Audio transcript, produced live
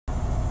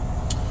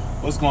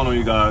What's going on,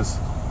 you guys?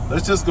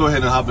 Let's just go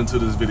ahead and hop into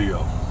this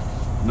video.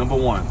 Number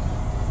one,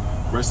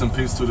 rest in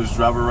peace to this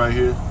driver right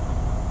here.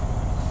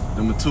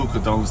 Number two,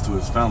 condolences to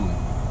his family.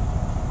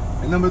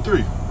 And number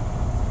three,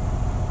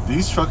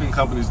 these trucking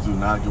companies do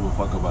not give a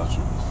fuck about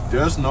you.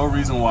 There's no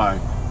reason why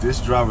this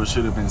driver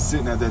should have been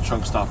sitting at that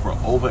truck stop for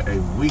over a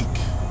week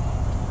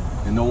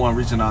and no one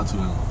reaching out to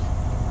him.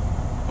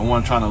 No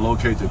one trying to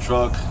locate the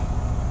truck,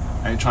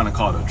 ain't trying to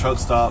call the truck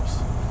stops.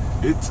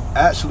 It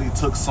actually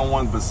took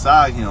someone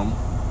beside him,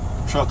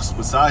 trucks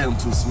beside him,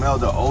 to smell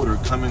the odor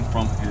coming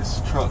from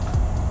his truck.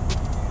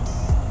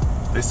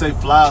 They say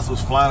flies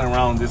was flying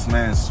around this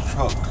man's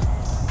truck.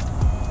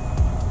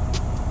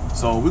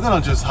 So we're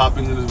gonna just hop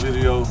into this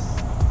video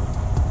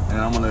and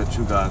I'm gonna let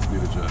you guys be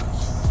the judge.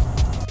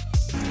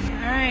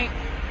 Alright.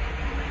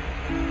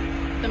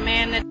 The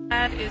man that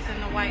died is in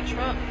the white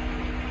truck.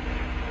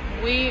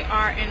 We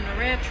are in the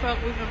red truck.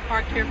 We've been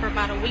parked here for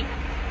about a week.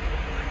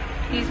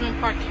 He's been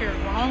parked here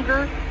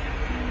longer.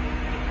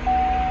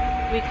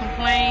 We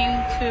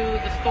complained to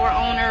the store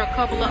owner. A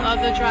couple of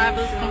other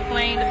drivers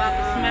complained about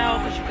the smell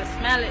because you could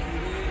smell it.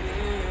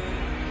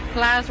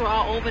 Flies were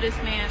all over this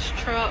man's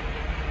truck.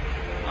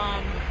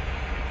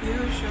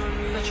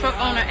 The truck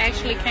owner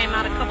actually came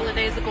out a couple of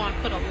days ago and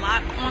put a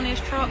lock on his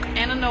truck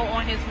and a note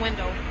on his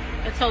window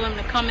that told him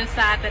to come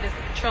inside, that his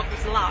truck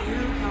was locked.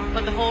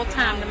 But the whole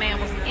time the man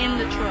was in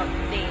the truck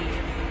dead.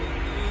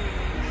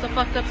 It's a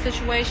fucked up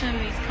situation.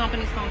 These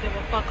companies don't give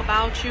a fuck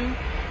about you.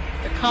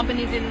 The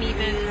company didn't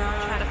even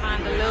try to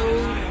find the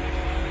load.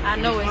 I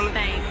know it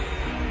stank.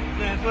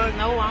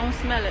 No, I don't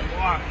smell it.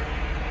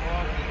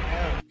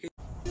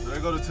 So I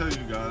go to tell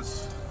you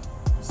guys,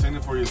 you've seen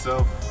it for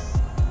yourself.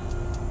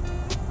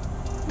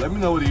 Let me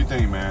know what you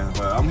think, man.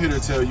 But I'm here to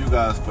tell you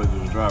guys, for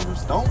the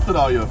drivers, don't put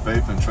all your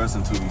faith and trust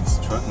into these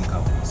trucking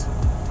companies,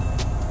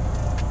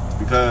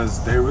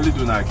 because they really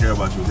do not care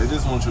about you. They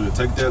just want you to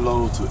take that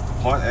load to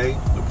point A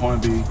to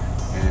point B,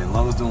 and as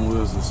long as them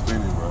wheels are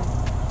spinning, bro.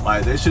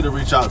 Like, they should have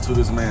reached out to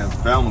this man's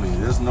family.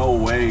 There's no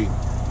way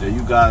that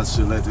you guys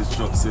should let this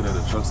truck sit at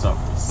a truck stop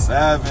for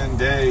 7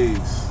 days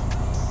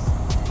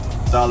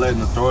without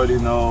letting authority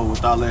know,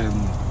 without letting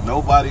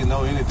nobody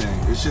know anything.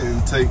 It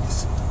shouldn't take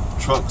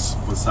trucks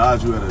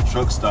beside you at a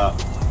truck stop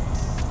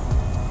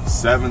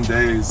 7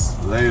 days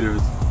later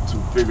to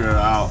figure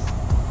out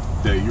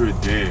that you're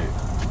dead,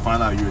 to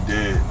find out you're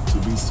dead, to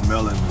be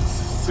smelling and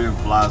seeing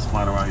flies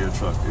flying around your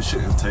truck. It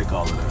shouldn't take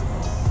all of that,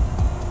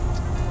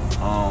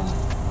 bro.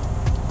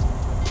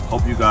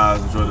 Hope you guys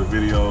enjoyed the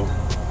video.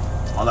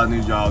 All I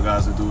need y'all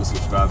guys to do is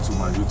subscribe to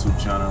my YouTube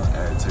channel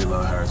at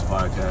Taylor Harris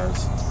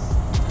Podcast.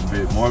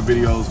 And more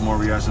videos, more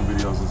reaction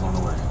videos is on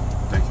the way.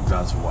 Thank you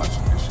guys for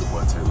watching. It's your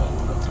boy Taylor.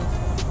 What up,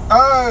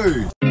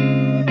 though? Hey!